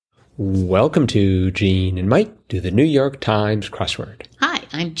Welcome to Gene and Mike do the New York Times crossword. Hi,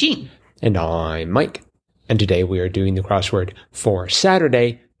 I'm Jean. And I'm Mike. And today we are doing the crossword for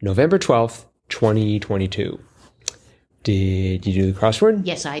Saturday, November 12th, 2022. Did you do the crossword?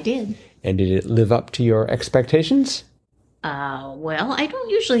 Yes, I did. And did it live up to your expectations? Well, I don't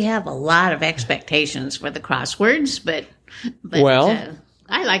usually have a lot of expectations for the crosswords, but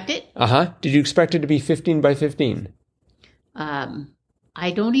I liked it. Did you expect it to be 15 by 15?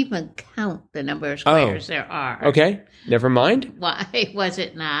 I don't even count the number of squares there are. Okay, never mind. Why was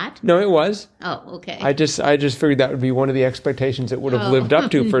it not? No, it was. Oh, okay. I just figured that would be one of the expectations it would have lived up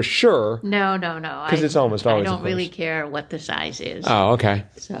to for sure. No. Because it's almost always. I don't really care what the size is. Oh, okay.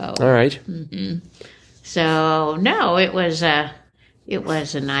 So. All right. Mm-hmm. So no, it was a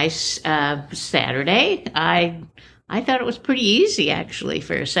nice Saturday. I thought it was pretty easy actually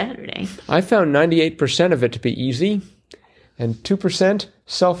for a Saturday. I found 98% of it to be easy, and 2%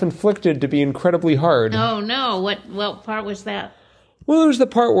 self-inflicted to be incredibly hard. Oh no! What part was that? Well, it was the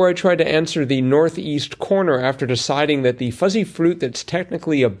part where I tried to answer the northeast corner after deciding that the fuzzy fruit that's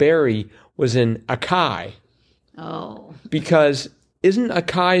technically a berry was an acai. Oh. Because isn't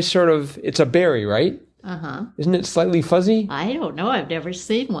acai sort of, it's a berry, right? Uh-huh. Isn't it slightly fuzzy? I don't know. I've never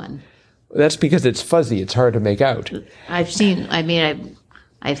seen one. That's because it's fuzzy. It's hard to make out. I've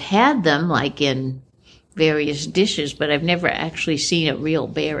had them like in various dishes, but I've never actually seen a real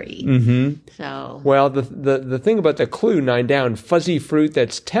berry. Mm-hmm. So. Well, the thing about the clue 9 down, fuzzy fruit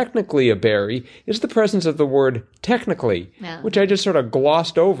that's technically a berry, is the presence of the word technically, which I just sort of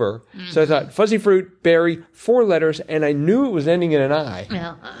glossed over. Mm-hmm. So I thought fuzzy fruit, berry, 4 letters, and I knew it was ending in an I.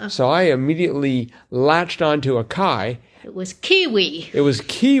 Uh-huh. So I immediately latched onto acai. It was kiwi.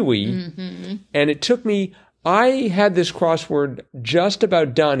 Mm-hmm. And it took me, I had this crossword just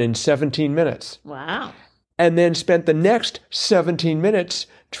about done in 17 minutes. Wow. And then spent the next 17 minutes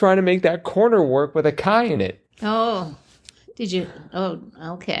trying to make that corner work with acai in it. Oh, did you? Oh,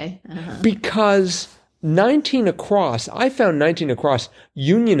 okay. Uh-huh. Because 19 across, I found 19 across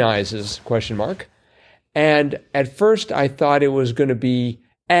unionizes, ? And at first I thought it was going to be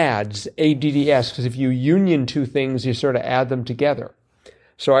adds, ADDS, because if you union two things, you sort of add them together.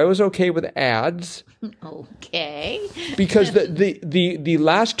 So I was okay with adds. Okay. Because the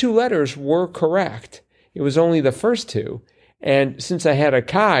last 2 letters were correct. It was only the first 2. And since I had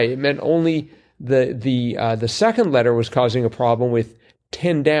acai, it meant only the second letter was causing a problem with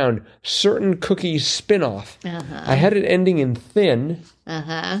 10 down, certain cookies spin-off. Uh-huh. I had it ending in thin.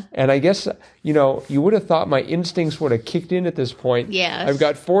 Uh-huh. And I guess, you would have thought my instincts would have kicked in at this point. Yes. I've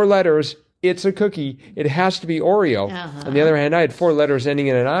got 4 letters. It's a cookie. It has to be Oreo. Uh-huh. On the other hand, I had 4 letters ending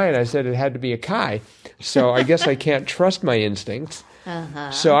in an I, and I said it had to be acai. So I guess I can't trust my instincts. Uh-huh.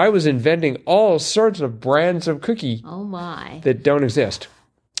 So I was inventing all sorts of brands of cookie that don't exist.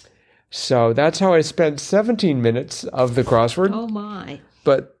 So that's how I spent 17 minutes of the crossword. Oh my!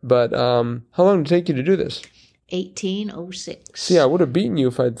 But how long did it take you to do this? 1806. See, I would have beaten you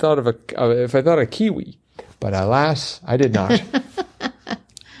if I thought of kiwi, but alas, I did not.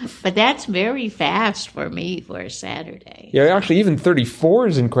 But that's very fast for me for a Saturday. Yeah, actually, even 34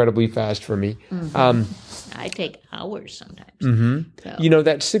 is incredibly fast for me. Mm-hmm. I take hours sometimes. Mm-hmm. So.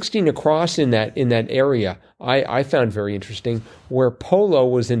 That 16 across in that area, I found very interesting, where polo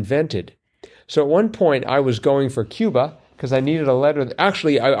was invented. So at one point, I was going for Cuba because I needed a letter.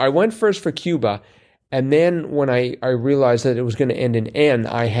 Actually, I went first for Cuba, and then when I realized that it was going to end in N,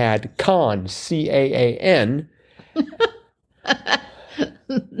 I had Can, Caan.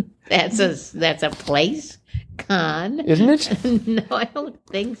 That's a place, Con. Isn't it? No, I don't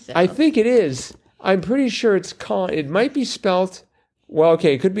think so. I think it is. I'm pretty sure it's Con. It might be spelt, well,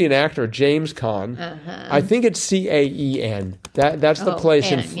 okay, it could be an actor, James Caan. Uh-huh. I think it's Caen. That's the place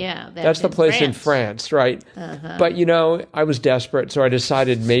that's the place in France, right? Uh-huh. But I was desperate, so I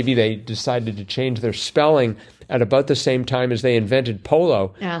decided maybe they decided to change their spelling at about the same time as they invented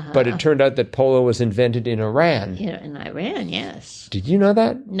polo. Uh-huh. But it turned out that polo was invented in Iran. Yeah, in Iran, yes. Did you know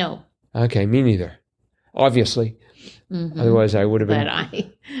that? No. Okay, me neither. Obviously. Mm-hmm. Otherwise, I would have been. But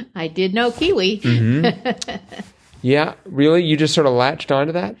I did know kiwi. Mm-hmm. Yeah, really? You just sort of latched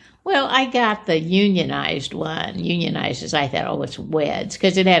onto that? Well, I got the unionized one. Unionizes, I thought, it's weds,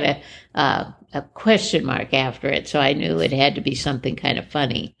 because it had a question mark after it, so I knew it had to be something kind of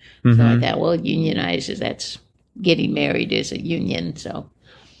funny. Mm-hmm. So I thought, well, unionizes, that's getting married is a union, so.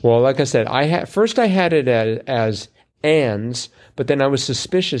 Well, like I said, I had it as ands, but then I was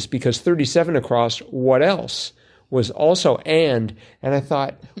suspicious because 37 across, what else? Was also and I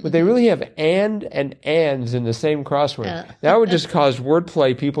thought, would they really have and ands in the same crossword? That would just cause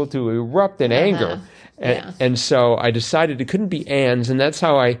wordplay people to erupt in anger. And so I decided it couldn't be ands, and that's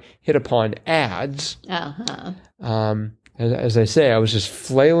how I hit upon ads. As I say, I was just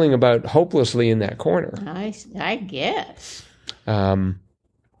flailing about hopelessly in that corner. I guess.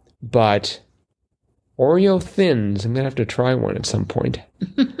 But Oreo Thins, I'm going to have to try one at some point.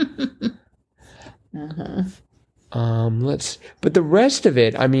 But the rest of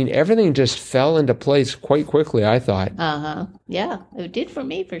it, I mean, everything just fell into place quite quickly, I thought. Yeah, it did for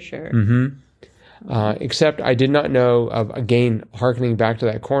me, for sure. Except I did not know of, again, hearkening back to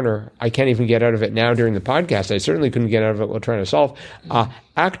that corner, I can't even get out of it now during the podcast. I certainly couldn't get out of it while trying to solve.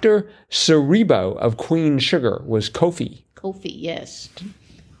 Actor Cerebo of Queen Sugar was Kofi. Kofi, yes.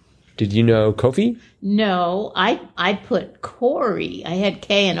 Did you know Kofi? No, I put Corey. I had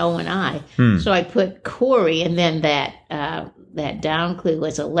K and O and I. So I put Corey, and then that down clue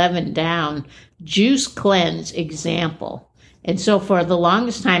was 11 down, juice cleanse example. And so for the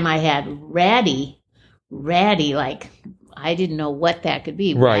longest time I had ratty, like I didn't know what that could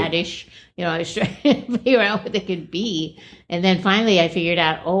be. Right. Radish. I was trying to figure out what it could be. And then finally I figured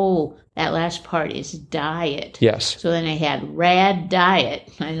out, that last part is diet. Yes. So then I had rad diet.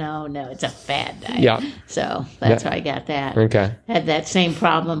 I know, no, it's a fad diet. Yeah. So that's how I got that. Okay. Had that same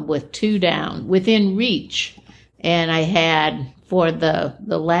problem with 2 down, within reach. And I had, for the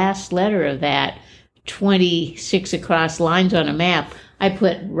last letter of that, 26 across lines on a map. I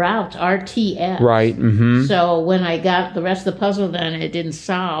put route, RTF. Right. Mm-hmm. So when I got the rest of the puzzle done, it didn't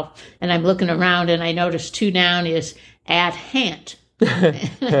solve. And I'm looking around and I noticed 2 down is at hand. No,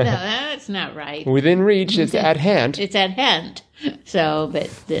 that's not right. Within reach, it's at hand. It's at hand. So, but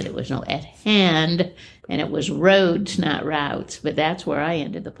then it was no at hand, and it was roads, not routes. But that's where I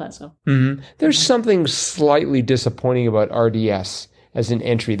ended the puzzle. Mm-hmm. There's something slightly disappointing about RDS as an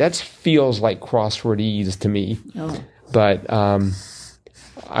entry. That feels like crosswordese to me. Oh. But the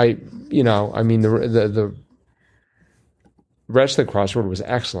rest of the crossword was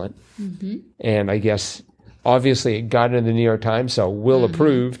excellent. Mm-hmm. And I guess obviously it got into the New York Times, so Will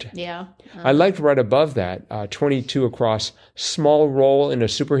approved. Yeah. I liked right above that, 22 across, small role in a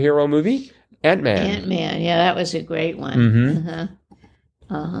superhero movie, Ant-Man. Ant-Man, yeah, that was a great one. Mm-hmm.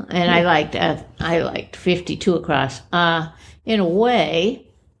 And I liked 52 across. In a way,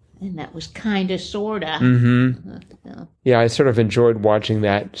 and that was kind of, sort of. Mm-hmm. Yeah, I sort of enjoyed watching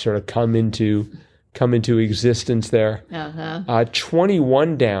that sort of come into existence there.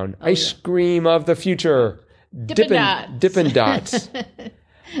 21 down, ice cream of the future. Dippin' Dots.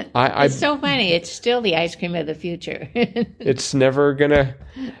 It's so funny. It's still the ice cream of the future. It's never gonna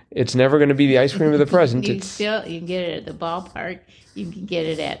be the ice cream of the present. You can get it at the ballpark. You can get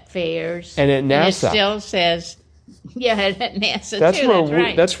it at fairs. And at NASA. And it still says, at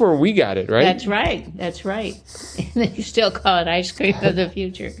NASA That's where we got it, right? That's right. And you still call it ice cream of the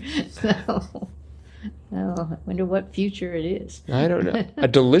future. So, I wonder what future it is. I don't know. A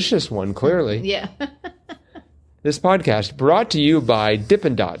delicious one, clearly. Yeah. This podcast brought to you by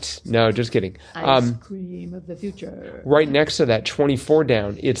Dippin' Dots. No, just kidding. Ice cream of the future. Right next to that 24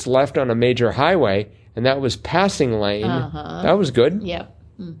 down, it's left on a major highway, and that was passing lane. That was good. Yep.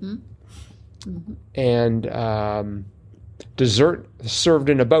 Mm-hmm. Mm-hmm. And dessert served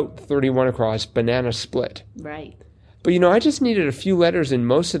in a boat, 31 across, banana split. Right. But, I just needed a few letters in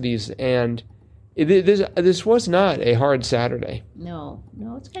most of these, and this was not a hard Saturday. No,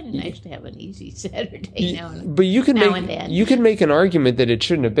 it's kind of nice to have an easy Saturday now and But you can make an argument that it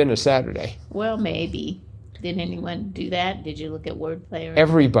shouldn't have been a Saturday. Well, maybe. Did anyone do that? Did you look at wordplay?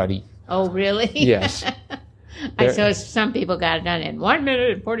 Everybody. Oh, really? Yes. I saw some people got it done in 1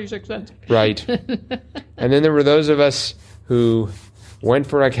 minute and 46 seconds. Right. And then there were those of us who went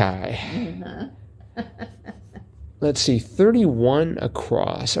for a kai. Let's see, 31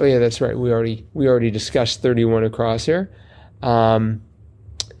 across. Oh yeah, that's right. We already discussed 31 across here. And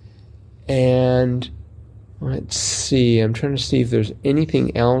let's see. I'm trying to see if there's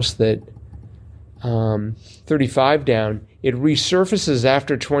anything else that 35 down. It resurfaces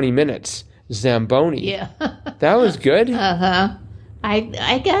after 20 minutes. Zamboni. Yeah. That was good.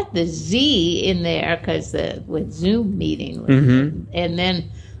 I got the Z in there because with Zoom meeting, and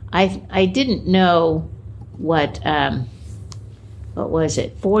then I didn't know what was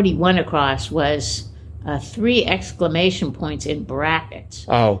it? 41 across was 3 exclamation points in brackets.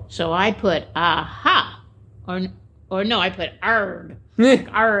 Oh. So I put aha, or no, I put arg,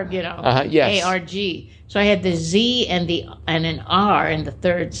 arg, yes. ARG. So I had the Z and an R in the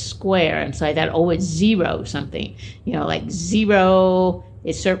third square, and so I thought, it's 0 something, like 0.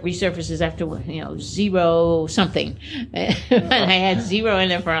 It resurfaces after 0 something, and I had 0 in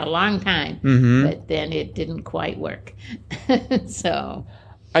there for a long time, but then it didn't quite work. So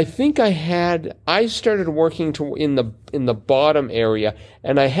I think I started working in the bottom area,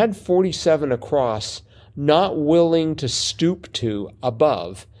 and I had 47 across, not willing to stoop to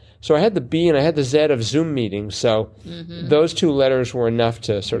above. So I had the B and I had the Z of Zoom meetings. So those two letters were enough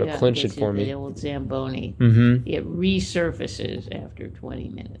to sort of clinch it for me. The old Zamboni. It resurfaces after 20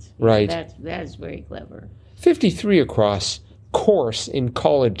 minutes. Right. That's very clever. 53 across, course in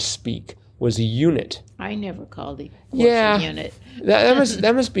college speak, was a unit. I never called it a unit.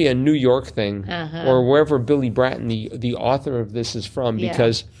 that must be a New York thing, or wherever Billy Bratton, the author of this, is from,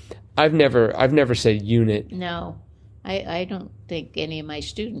 because I've never said unit. No. I don't think any of my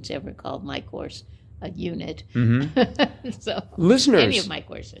students ever called my course a unit. So, listeners, any of my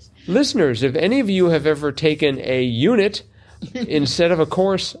courses. Listeners, if any of you have ever taken a unit instead of a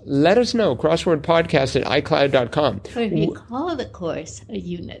course, let us know. crosswordpodcast@icloud.com. Or if you call the course a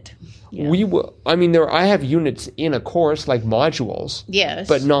unit. Yeah. We will. I mean, I have units in a course, like modules. Yes.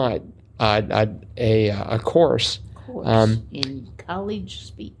 But not a course. In college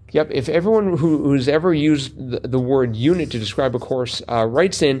speak. Yep. If everyone who's ever used the word unit to describe a course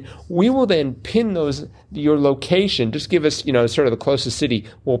writes in, we will then pin your location. Just give us, sort of the closest city.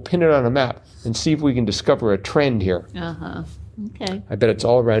 We'll pin it on a map and see if we can discover a trend here. Okay. I bet it's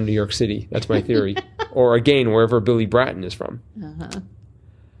all around New York City. That's my theory. Or again, wherever Billy Bratton is from.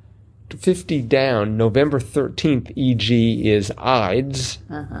 50 down, November 13th, e.g. is Ides.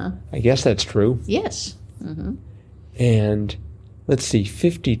 I guess that's true. Yes. And let's see,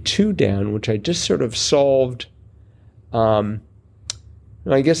 52 down, which I just sort of solved. I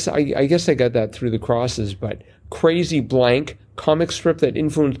guess I got that through the crosses, but Crazy Blank, comic strip that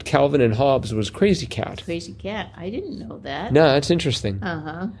influenced Calvin and Hobbes, was Crazy Cat. Crazy Cat. I didn't know that. No, that's interesting.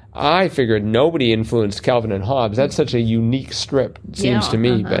 I figured nobody influenced Calvin and Hobbes. That's such a unique strip, it seems to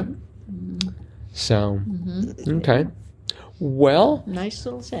me. But so, okay. Well, nice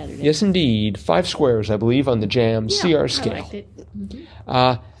little Saturday. Yes, indeed. 5 squares, I believe, on the Jam CR scale. I liked it.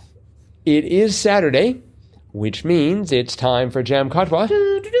 It is Saturday, which means it's time for Jam Katwa,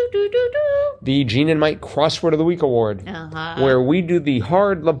 the Gene and Mike Crossword of the Week Award, where we do the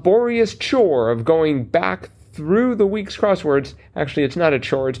hard, laborious chore of going back through the week's crosswords. Actually, it's not a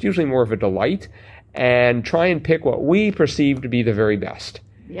chore. It's usually more of a delight, and try and pick what we perceive to be the very best.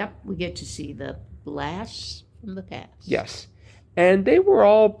 Yep, we get to see the blasts from the past. Yes. And they were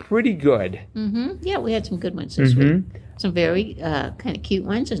all pretty good. Yeah, we had some good ones this week. Some very kind of cute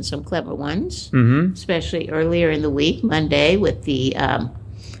ones and some clever ones, especially earlier in the week, Monday, with the,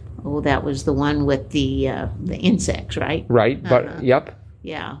 that was the one with the insects, right? Right, but, yep.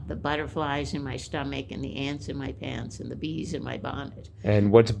 Yeah, the butterflies in my stomach and the ants in my pants and the bees in my bonnet.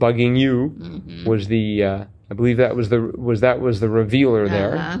 And what's bugging you was the, I believe that was the revealer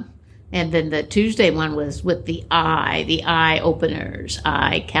there. And then the Tuesday one was with the eye openers.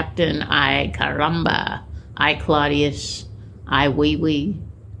 I Captain, I Caramba, I Claudius, I Wee Wee.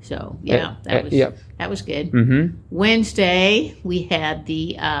 So, yeah, that was good. Wednesday, we had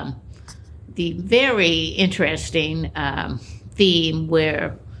the very interesting theme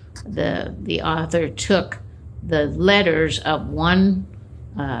where the author took the letters of one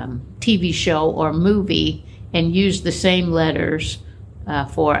TV show or movie and used the same letters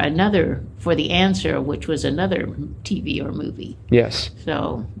for the answer, which was another TV or movie. Yes.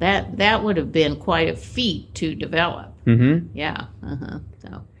 So that would have been quite a feat to develop. Yeah.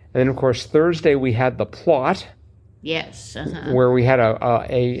 So. And then, of course, Thursday we had the plot. Yes. Where we had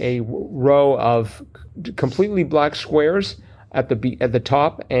a row of completely black squares at the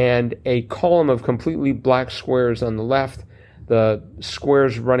top and a column of completely black squares on the left. The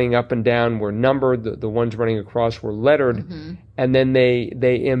squares running up and down were numbered. The ones running across were lettered. And then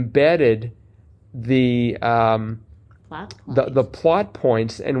they embedded the plot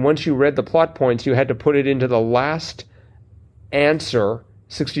points. And once you read the plot points, you had to put it into the last answer,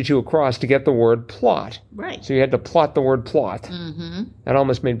 62 across, to get the word plot. Right. So you had to plot the word plot. That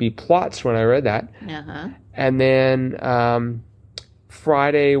almost made me plots when I read that. And then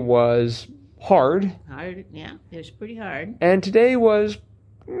Friday was hard. Yeah. It was pretty hard. And today was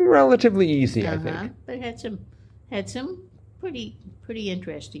relatively easy, I think. But had some pretty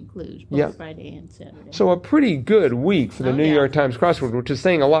interesting clues, both Friday and Saturday. So a pretty good week for the New York Times crossword, which is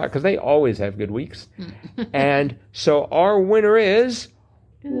saying a lot because they always have good weeks. And so our winner is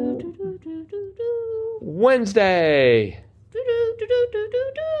Wednesday.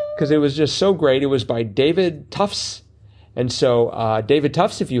 Because it was just so great. It was by David Tufts. And so, David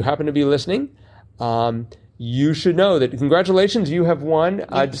Tufts, if you happen to be listening, you should know that congratulations, you have won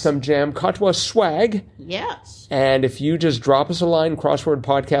some Jam Katwa swag. Yes. And if you just drop us a line,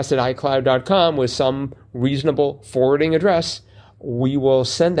 crosswordpodcast@icloud.com with some reasonable forwarding address, we will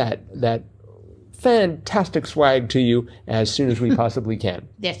send that fantastic swag to you as soon as we possibly can.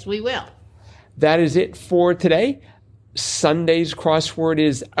 Yes, we will. That is it for today. Sunday's crossword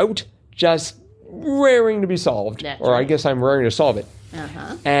is out, just raring to be solved. That's or right. I guess I'm raring to solve it.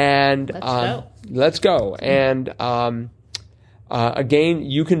 And let's go. And again,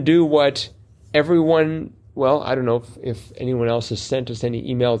 you can do what everyone, well, I don't know if anyone else has sent us any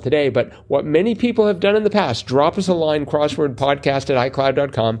email today, but what many people have done in the past, drop us a line,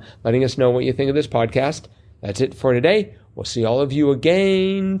 crosswordpodcast@icloud.com, letting us know what you think of this podcast. That's it for today. We'll see all of you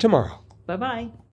again tomorrow. Bye-bye.